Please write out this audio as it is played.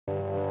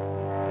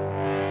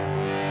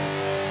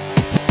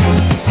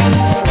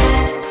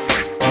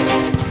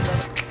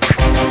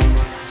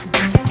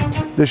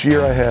This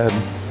year I had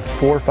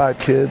 4 or 5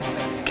 kids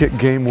kick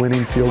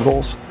game-winning field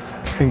goals,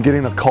 and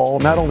getting a call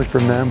not only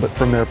from them but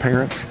from their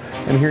parents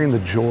and hearing the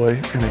joy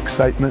and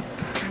excitement.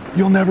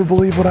 You'll never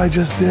believe what I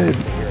just did.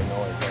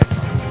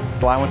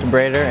 Well, I went to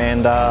Brader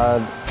and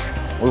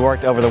we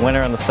worked over the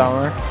winter and the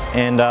summer,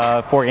 and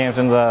 4 games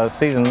into the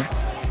season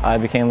I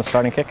became the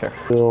starting kicker.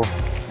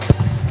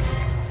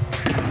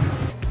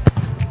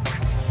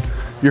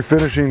 You're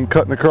finishing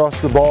cutting across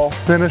the ball,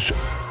 finish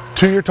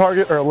to your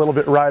target or a little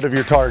bit right of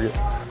your target.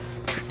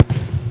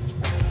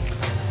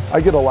 I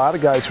get a lot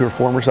of guys who are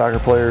former soccer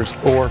players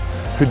or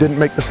who didn't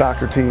make the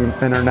soccer team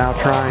and are now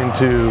trying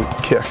to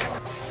kick.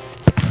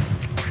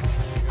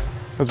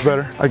 That's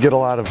better. I get a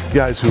lot of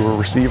guys who are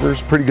receivers,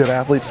 pretty good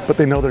athletes, but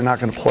they know they're not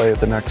going to play at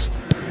the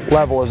next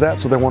level as that,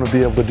 so they want to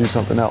be able to do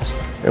something else.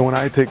 And when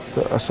I take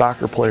a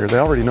soccer player, they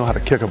already know how to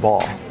kick a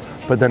ball,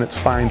 but then it's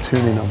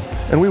fine-tuning them.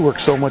 And we work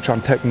so much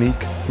on technique,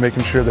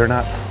 making sure they're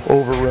not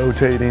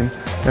over-rotating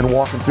and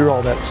walking through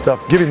all that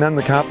stuff, giving them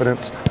the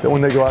confidence that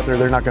when they go out there,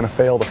 they're not going to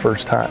fail the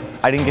first time.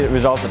 I didn't get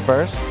results at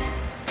first,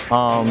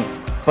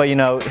 but you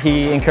know,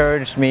 he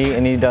encouraged me,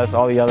 and he does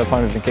all the other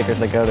punters and kickers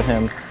that go to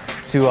him,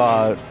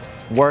 to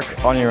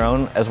work on your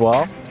own as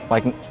well.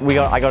 Like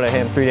I go to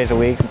him 3 days a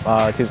week,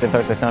 Tuesday,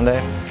 Thursday, Sunday,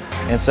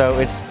 and so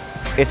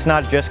it's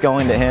not just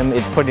going to him;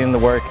 it's putting in the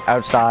work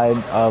outside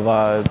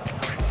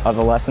of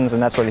the lessons,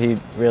 and that's what he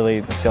really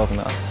instills in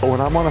us.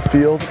 When I'm on a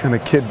field and a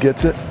kid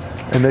gets it,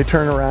 and they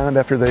turn around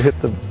after they hit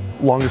the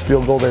longest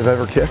field goal they've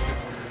ever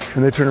kicked,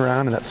 and they turn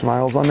around and that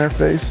smile's on their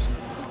face,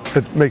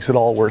 it makes it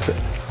all worth it.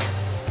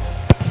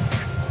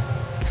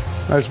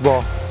 Nice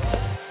ball.